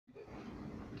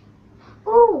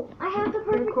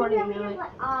recording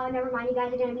Never mind, you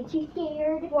guys are gonna be too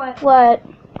scared. What? Hide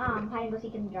and go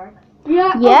seek in the dark.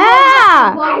 Yeah.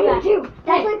 Yeah. Oh, yeah.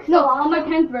 That's like so no, awesome. on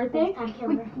my 10th birthday, Time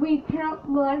killer. we turn out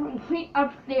the light and we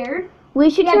upstairs. We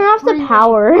should Yeah, turn off the freezing.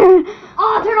 power.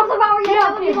 Oh, turn off the power! Yeah,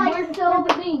 that would be like where's so.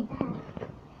 the thing?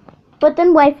 But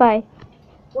then Wi-Fi.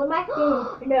 When my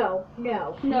no,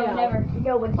 never.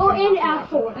 No one's. Oh, turning and off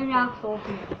Axel, the and Axel.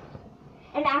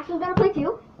 And Axel's gonna play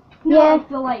too. No, Yeah. like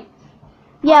the lights.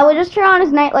 Yeah, we'll just turn on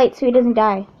his night light so he doesn't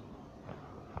die.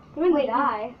 Wait,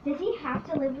 die. Does he have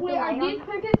to live with Wait, the are light these on?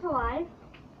 crickets alive?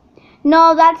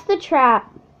 No, that's the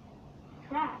trap.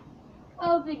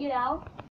 Oh, they get out.